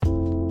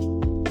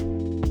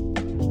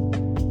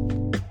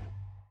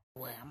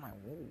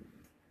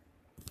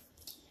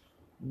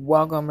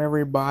Welcome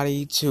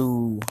everybody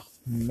to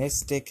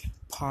Mystic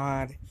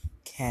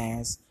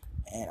Podcast,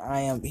 and I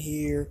am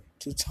here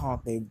to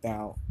talk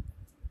about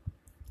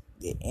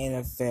the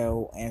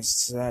NFL and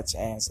such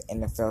as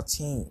NFL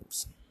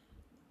teams.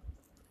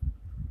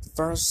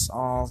 First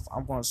off,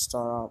 I'm going to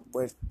start off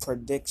with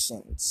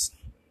predictions.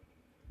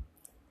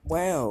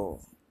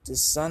 Well,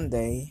 this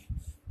Sunday,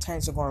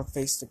 Titans are going to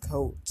face the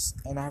Colts,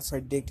 and I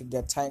predicted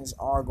that Titans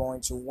are going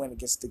to win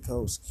against the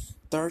Colts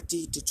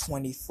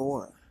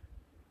 30-24.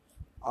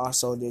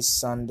 Also, this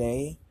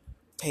Sunday,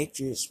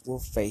 Patriots will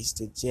face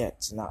the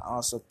Jets, and I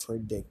also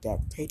predict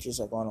that Patriots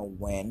are going to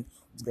win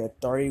with a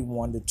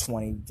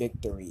 31-20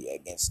 victory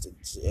against the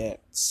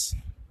Jets.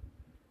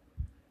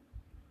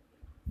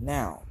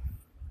 Now,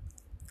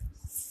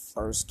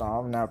 first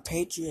off,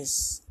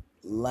 Patriots'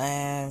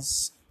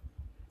 last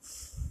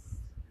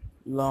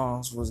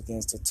loss was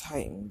against the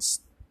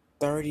Titans,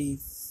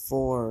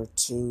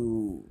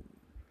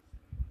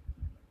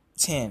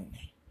 34-10,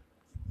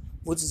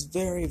 which is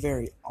very,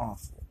 very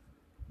awful.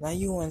 Now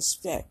you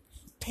inspect,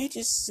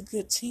 Patriots is a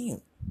good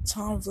team.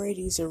 Tom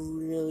Brady's a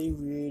really,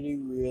 really,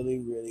 really,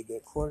 really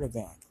good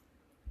quarterback.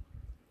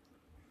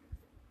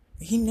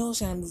 He knows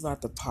how to move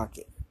out the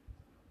pocket.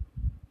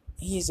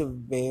 He's a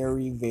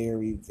very,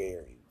 very,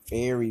 very,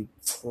 very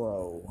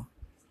pro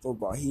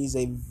football. He's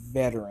a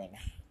veteran.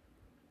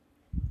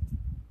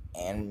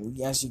 And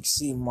as you can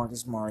see,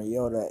 Marcus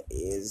Mariota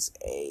is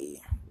I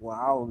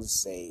would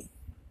say,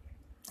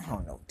 I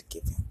don't know what to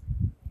give him.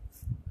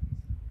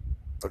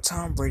 But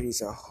Tom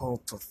Brady's a whole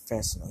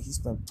professional. He's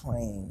been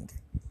playing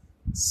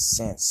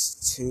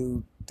since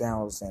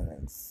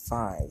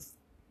 2005.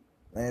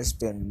 And it's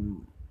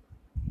been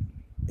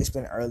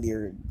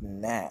earlier than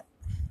that.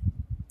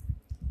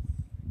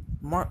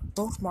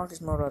 Both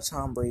Marcus Mariota and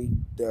Tom Brady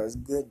does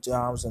good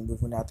jobs in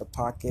moving out the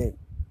pocket,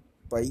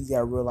 but you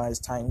gotta realize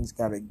Titans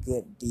got a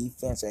good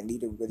defense and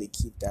need to really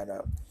keep that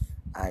up.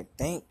 I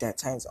think that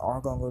Titans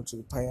are gonna go to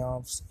the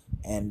playoffs,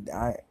 and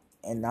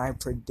I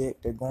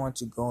predict they're going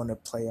to go in the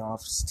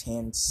playoffs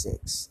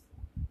 10-6.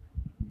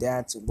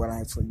 That's what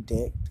I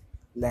predict.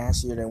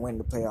 Last year they went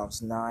to the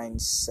playoffs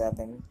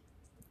 9-7.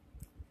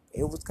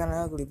 It was kind of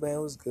ugly, but it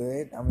was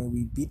good. I mean,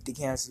 we beat the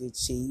Kansas City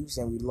Chiefs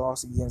and we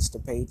lost against the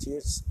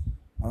Patriots,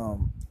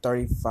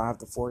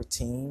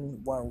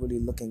 35-14. Wasn't really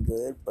looking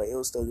good, but it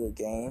was still a good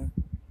game.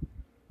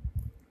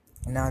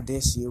 And now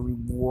this year we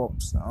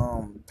whooped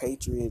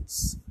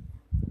Patriots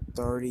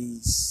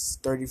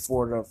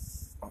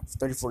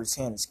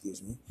 34-10,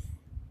 excuse me.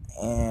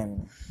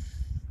 And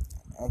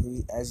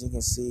as you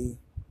can see,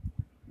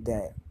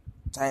 that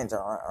Titans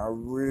are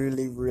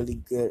really, really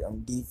good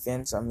on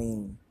defense. I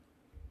mean,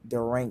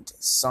 they're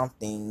ranked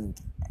something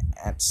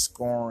at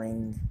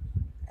scoring,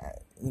 a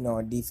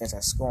defense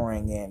at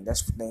scoring, and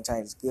that's what the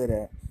Titans good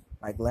at.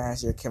 Like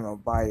last year, Kevin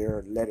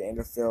Byard led the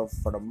NFL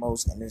for the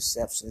most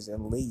interceptions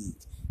in the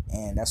league,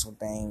 and that's one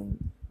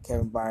thing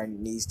Kevin Byard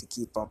needs to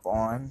keep up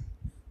on.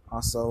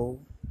 Also,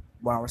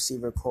 wide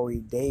receiver Corey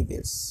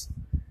Davis,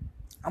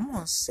 I'm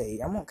gonna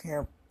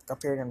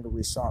compare him to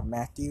Rashard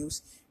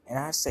Matthews, and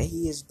I say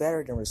he is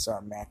better than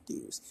Rashard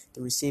Matthews.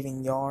 The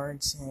receiving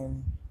yards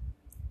and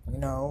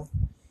and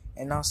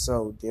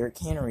also Derrick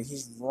Henry,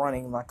 he's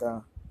running like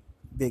a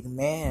big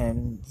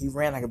man. He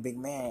ran like a big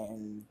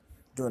man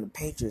during the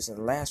Patriots. In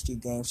the last few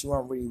games, he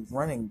wasn't really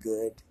running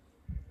good.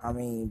 I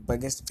mean, but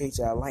against the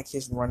Patriots, I like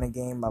his running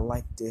game. I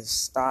like this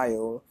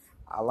style.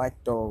 I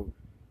like the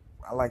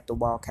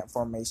Wildcat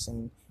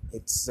formation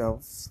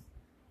itself.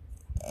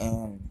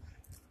 And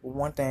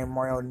one thing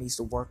Mario needs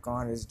to work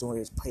on is doing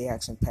his play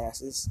action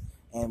passes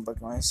and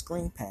working on his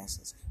screen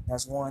passes.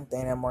 That's one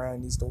thing that Mario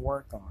needs to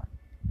work on.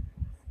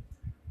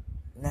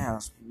 Now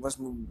let's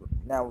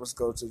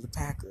go to the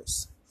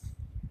Packers.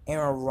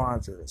 Aaron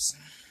Rodgers,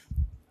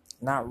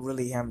 not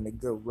really having a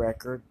good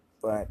record,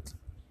 but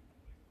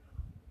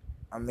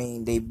I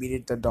mean they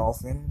beat the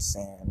Dolphins,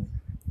 and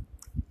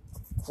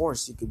of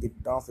course you could beat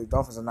the Dolphins. The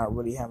Dolphins are not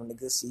really having a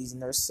good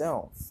season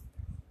themselves.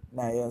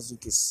 Now, as you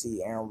can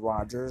see, Aaron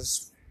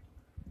Rodgers,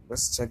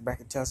 let's check back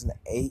in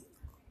 2008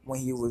 when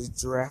he was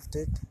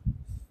drafted.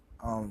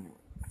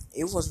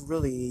 He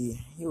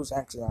was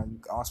actually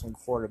an awesome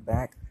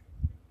quarterback.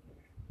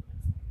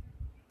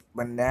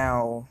 But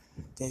now,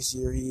 this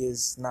year,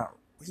 he's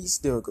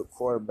still a good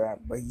quarterback,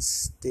 but he's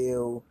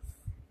still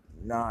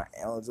not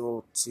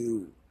eligible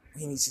he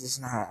needs to just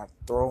know how to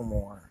throw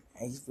more.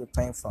 And he's been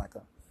playing for like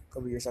a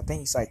couple years. I think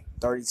he's like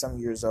 30-some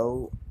years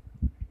old.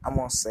 I'm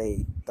going to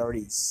say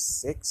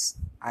 36,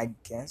 I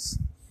guess.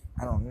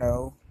 I don't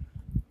know.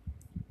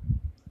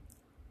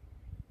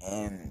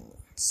 And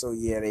so,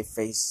 yeah, they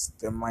face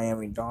the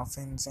Miami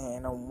Dolphins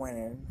and I'm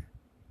winning.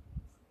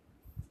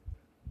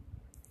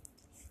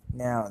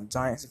 Now,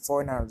 Giants and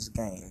 49ers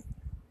game.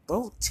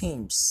 Both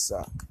teams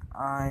suck.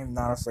 I'm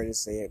not afraid to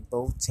say it.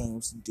 Both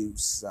teams do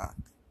suck.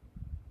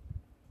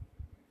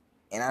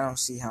 And I don't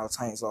see how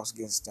Titans lost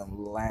against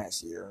them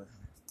last year.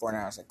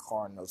 49ers and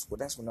Cardinals. Well,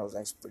 that's when that was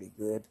actually pretty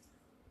good.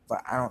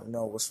 But I don't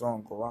know what's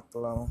wrong with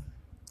Garoppolo.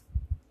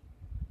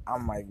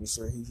 I'm not even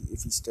sure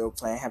if he's still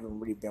playing. I haven't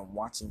really been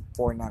watching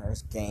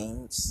 49ers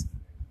games.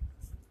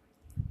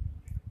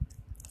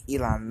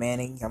 Eli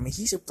Manning. I mean,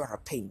 he's a brother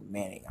Peyton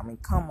Manning. I mean,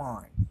 come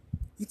on.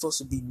 He's supposed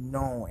to be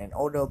known. And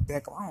Odell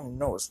Beckham, I don't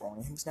know what's wrong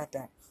with him. He's not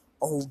that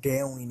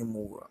Odell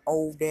anymore.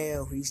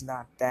 He's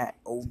not that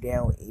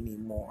Odell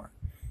anymore.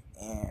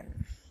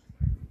 And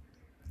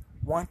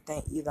one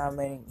thing, Eli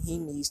Manning, he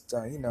needs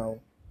to,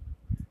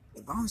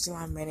 if I was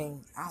Eli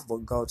Manning, I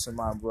would go to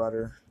my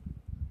brother,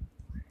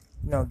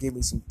 give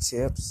me some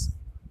tips.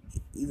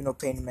 Even though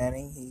Peyton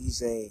Manning, he's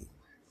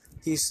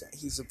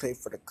to play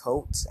for the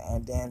Colts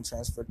and then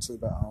transfer to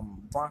the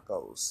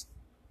Broncos.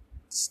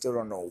 Still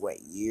don't know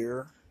what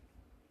year.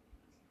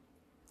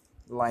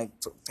 Like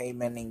Peyton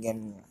Manning,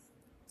 and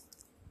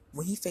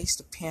when he faced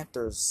the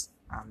Panthers,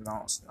 I'm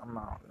not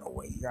know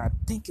what year. I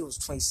think it was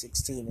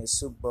 2016 in the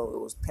Super Bowl. It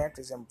was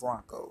Panthers and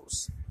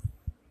Broncos.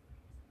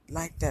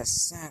 Like that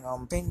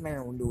song, Peyton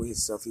Manning knew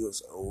himself. He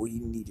was old. He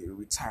needed to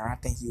retire. I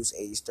think he was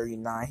age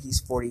 39. He's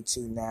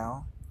 42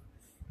 now.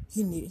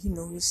 He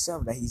knew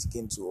himself that he's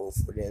getting too old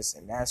for this,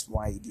 and that's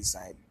why he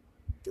decided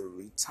to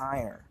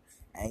retire.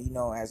 And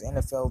as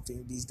NFL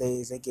teams these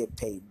days, they get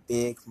paid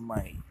big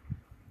money.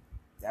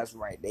 That's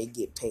right, they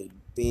get paid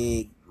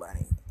big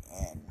money,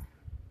 and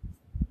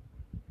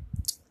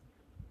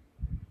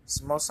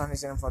so most of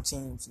these NFL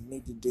teams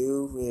need to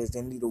do is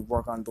they need to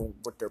work on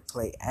with their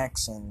play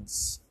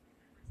actions.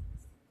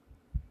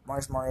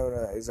 Marcus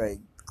Mariota is a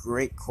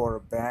great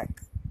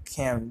quarterback.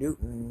 Cam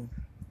Newton,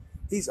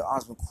 he's an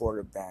awesome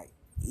quarterback,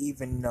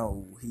 even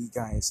though he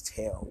got his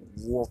tail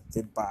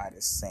whooped by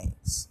the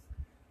Saints.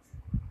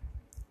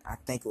 I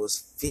think it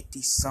was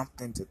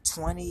 50-something to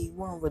 20. It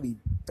wasn't really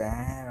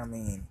bad. I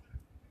mean,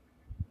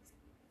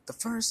 the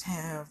first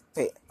half,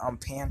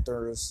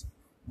 Panthers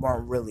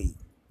weren't really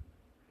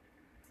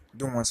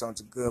doing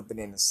something good, but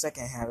in the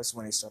second half, that's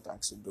when they started to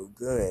actually do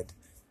good.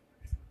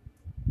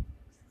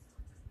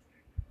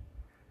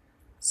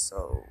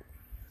 So,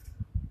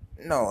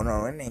 no,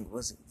 it ain't.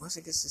 Was it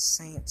against the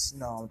Saints?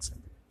 No,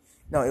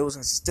 it was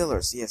against the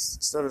Steelers. Yes,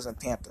 Steelers and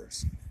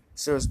Panthers.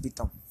 Steelers beat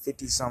them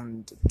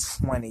 50-something to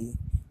 20.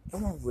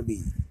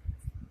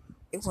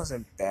 It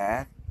wasn't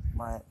bad,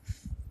 but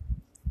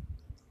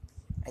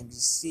I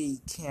just see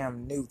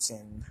Cam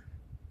Newton.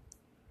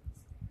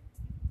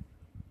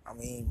 I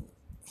mean,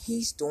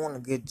 he's doing a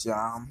good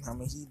job. I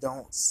mean, he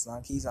don't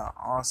suck. He's an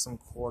awesome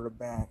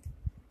quarterback.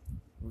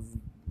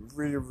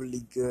 Really,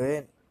 really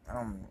good.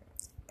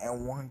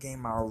 And one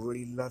game I would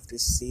really love to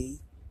see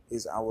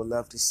is I would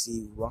love to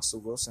see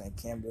Russell Wilson and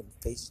Cam Newton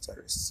face each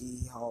other,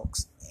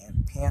 Seahawks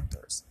and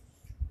Panthers.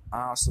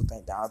 I also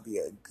think that would be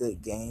a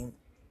good game.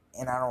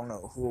 And I don't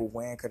know who will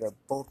win because they're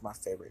both my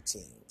favorite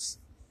teams.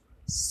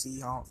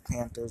 Seahawks,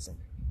 Panthers, and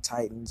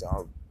Titans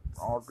are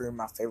all three of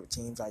my favorite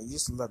teams. I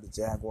used to love the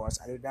Jaguars.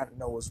 I did not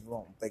know what's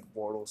wrong with Blake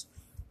Bortles.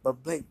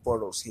 But Blake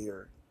Bortles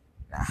here.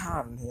 Now, how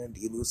I'm here, do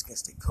you lose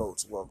against the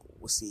coach? Well,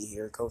 we'll see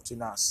here. Coach did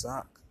not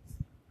suck.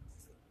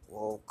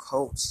 Well,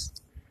 coach,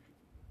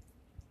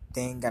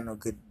 they ain't got no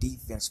good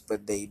defense,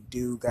 but they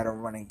do got a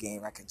running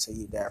game. I can tell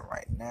you that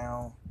right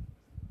now.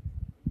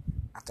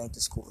 I think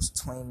the score was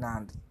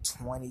 29 to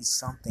 20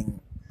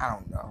 something. I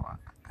don't know.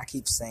 I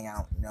keep saying I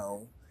don't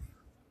know.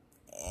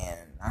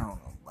 And I don't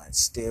know. But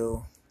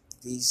still,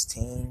 these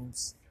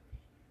teams,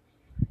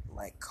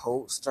 like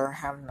Colts, they're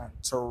having a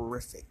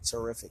terrific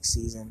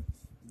season.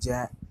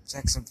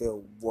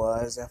 Jacksonville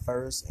was at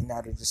first, and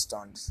now they're just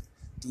starting to,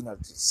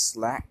 just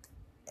slack.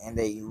 And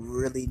they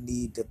really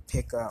need to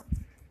pick up.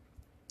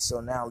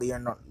 So now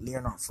Leonard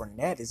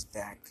Fournette is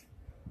back.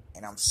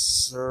 And I'm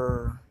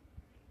sure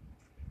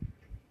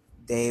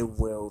they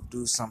will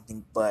do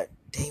something, but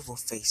they will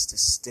face the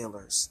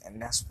Steelers,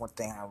 and that's one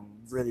thing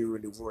I'm really,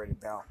 really worried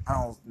about. I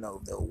don't know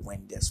if they'll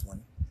win this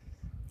one.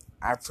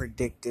 I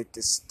predicted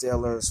the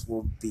Steelers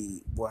will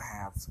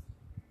have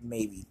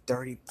maybe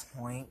 30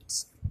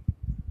 points.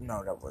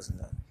 No, that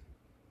wasn't it.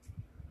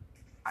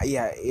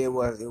 Yeah, it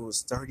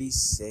was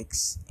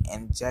 36,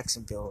 and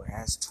Jacksonville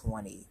has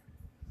 20.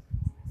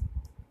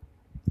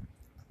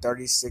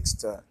 36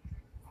 to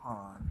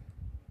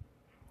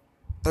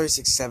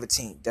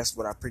 36-17. That's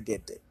what I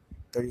predicted.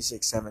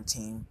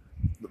 36-17.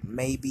 But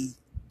maybe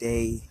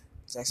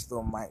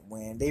Jacksonville might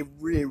win. They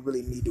really,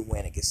 really need to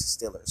win against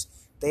the Steelers.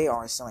 They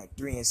are something like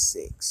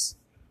 3-6.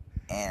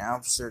 And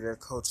I'm sure their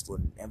coach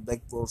and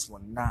Blake Bortles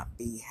will not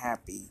be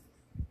happy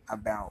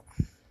about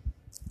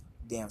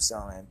them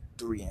selling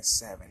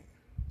 3-7.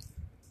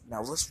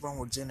 Now, what's wrong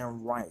with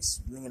Jalen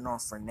Rice, Leonard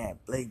Fournette,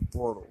 Blake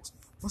Bortles?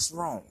 What's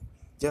wrong?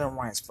 Jalen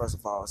Rice, first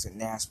of all, is a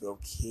Nashville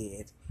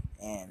kid,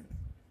 and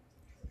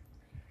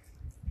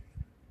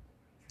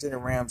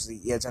Jalen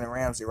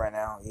Ramsey right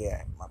now.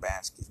 Yeah, my bad,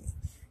 excuse me.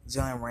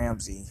 Jalen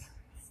Ramsey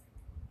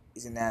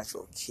is a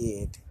Nashville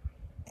kid,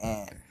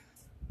 and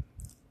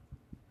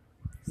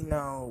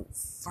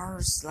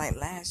first, like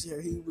last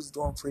year, he was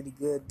doing pretty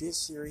good.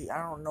 This year,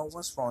 I don't know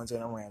what's wrong with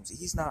Jalen Ramsey.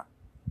 He's not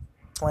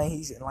playing.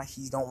 He's like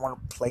he don't want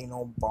to play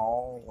no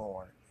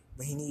ball,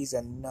 but he needs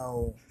to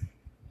know.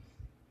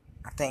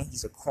 I think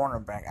he's a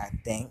cornerback.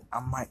 I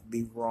might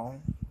be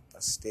wrong.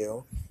 but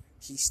still,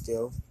 he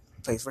still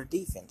plays for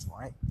defense,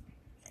 right?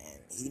 And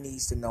he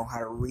needs to know how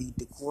to read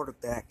the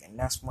quarterback, and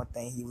that's one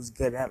thing he was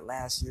good at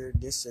last year.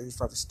 This year, he's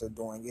probably still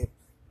doing it.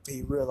 But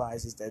he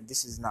realizes that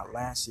this is not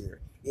last year.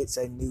 It's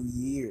a new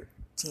year.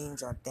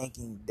 Teams are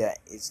thinking that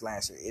it's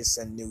last year. It's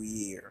a new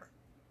year.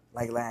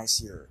 Like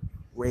last year,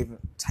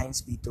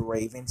 Titans beat the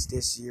Ravens.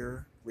 This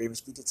year,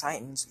 Ravens beat the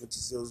Titans, which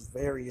is, it was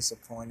very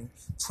disappointing.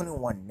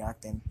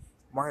 21-0.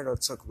 Mario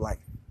took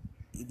like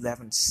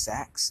 11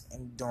 sacks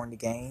during the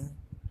game.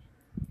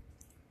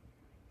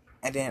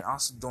 And then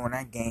also during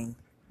that game,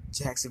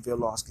 Jacksonville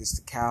lost against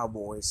the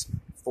Cowboys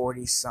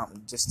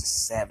 40-something just to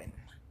 7.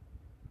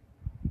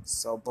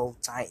 So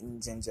both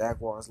Titans and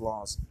Jaguars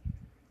lost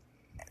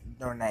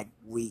during that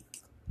week.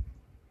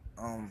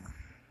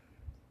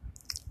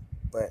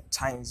 But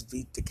Titans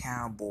beat the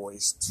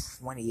Cowboys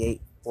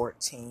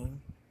 28-14.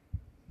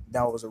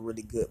 That was a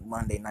really good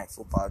Monday Night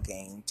Football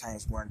game.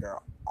 Titans wearing their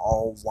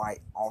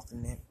all-white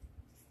alternate,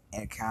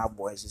 and the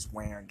Cowboys just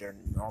wearing their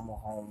normal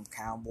home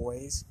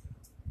Cowboys.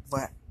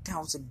 But that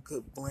was a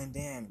good blend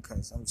in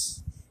because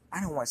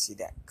I don't want to see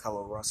that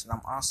color rush, and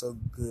I'm also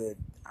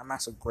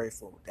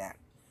grateful that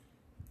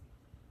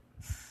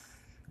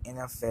the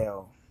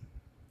NFL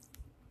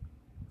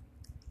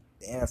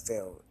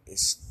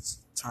is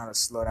trying to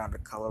slow down the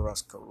color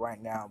rush. Cause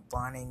right now,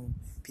 blinding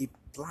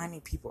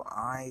people's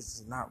eyes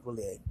is not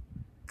really a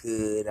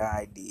good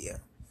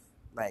idea.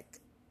 Like,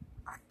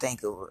 I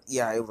think it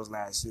was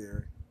last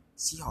year.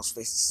 Seahawks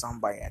faced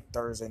somebody at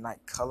Thursday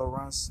night color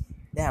rush.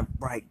 That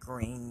bright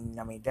green,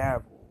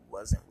 that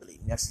wasn't really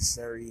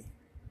necessary.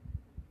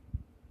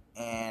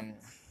 And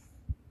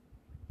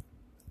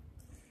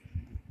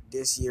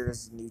this year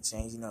is a new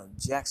change.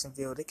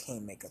 Jacksonville, they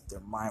can't make up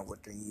their mind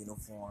with their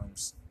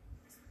uniforms.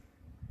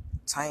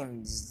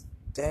 Titans,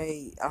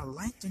 I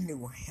like the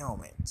new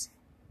helmets.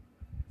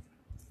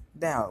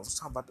 Now, let's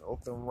talk about the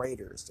Oakland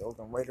Raiders. The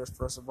Oakland Raiders,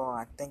 first of all,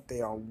 I think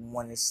they are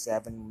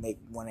 1-7, maybe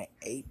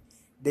 1-8.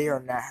 They are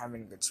not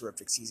having a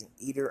terrific season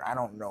either. I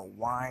don't know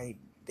why.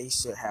 They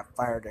should have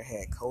fired their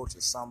head coach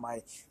or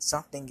somebody.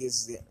 Something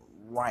is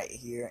right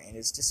here, and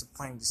it's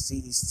disappointing to see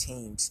these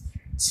teams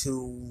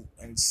 2-7,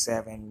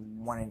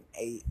 1-8.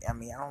 I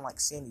don't like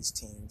seeing these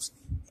teams,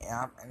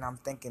 and I'm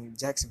thinking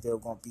Jacksonville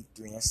gonna be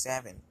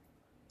 3-7.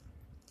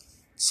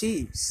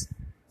 Chiefs.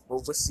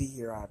 Well, let's see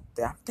here. I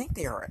think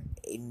they are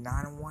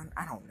 8-9-1.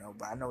 I don't know,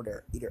 but I know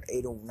they're either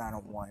 8 or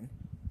 9-1.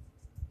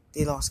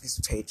 They lost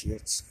against the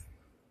Patriots,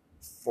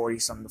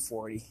 40-something to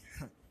 40.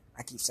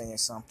 I keep saying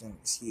something.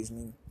 Excuse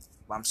me,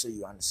 but I'm sure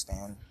you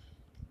understand.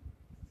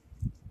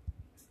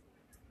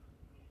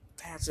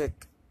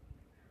 Patrick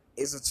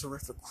is a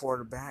terrific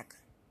quarterback,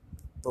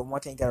 but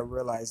one thing you gotta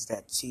realize is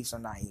that Chiefs are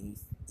not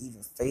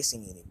even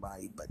facing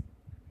anybody, but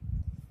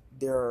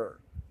they're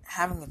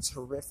having a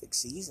terrific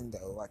season,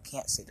 though. I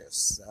can't say they're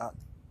suck.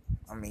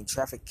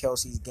 Travis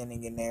Kelce's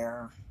getting in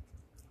there.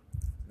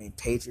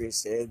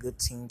 Patriots, they're a good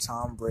team.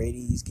 Tom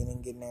Brady's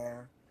getting in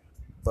there.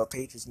 But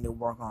Patriots need to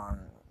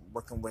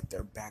working with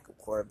their backup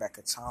quarterback.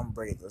 Tom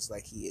Brady looks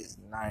like he is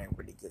not in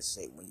really good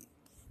shape,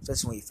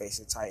 especially when he faced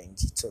the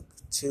Titans. He took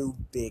 2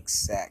 big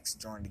sacks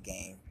during the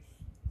game.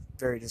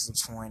 Very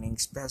disappointing,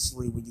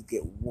 especially when you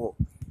get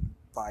whooped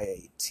by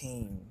a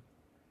team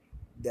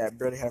that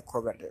barely had a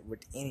quarterback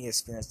with any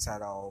experience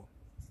at all,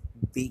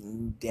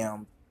 beating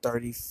them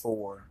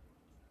 34-10,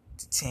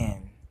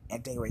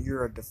 and think about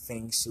you're a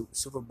defending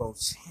Super Bowl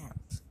champ.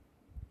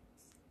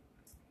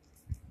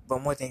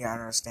 But one thing I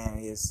understand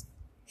is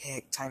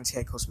Titans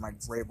head coach Mike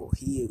Vrabel.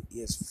 He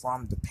is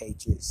from the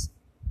Patriots,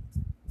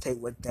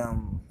 played with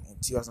them in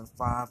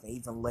 2005 and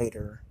even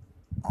later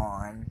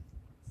on,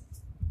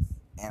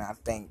 and I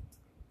think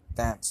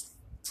that's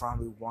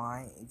probably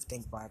why. If you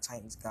think about it,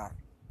 Titans got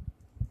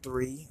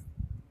 3.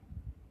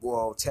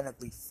 Well,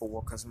 technically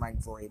 4, because Mike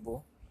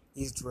Vrabel,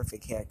 he's a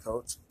terrific head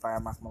coach. Fire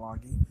Mike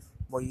Malarkey.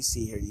 Well, you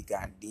see here, you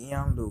got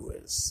Deion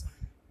Lewis,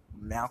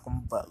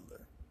 Malcolm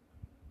Butler,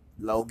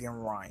 Logan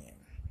Ryan,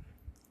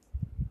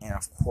 and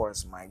of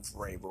course Mike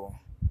Vrabel.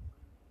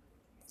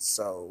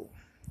 So,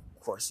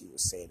 of course you would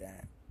say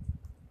that.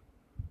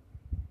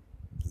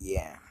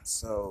 Yeah,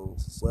 so,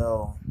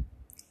 well,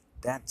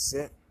 that's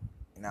it.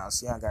 And I'll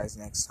see y'all guys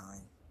next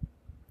time.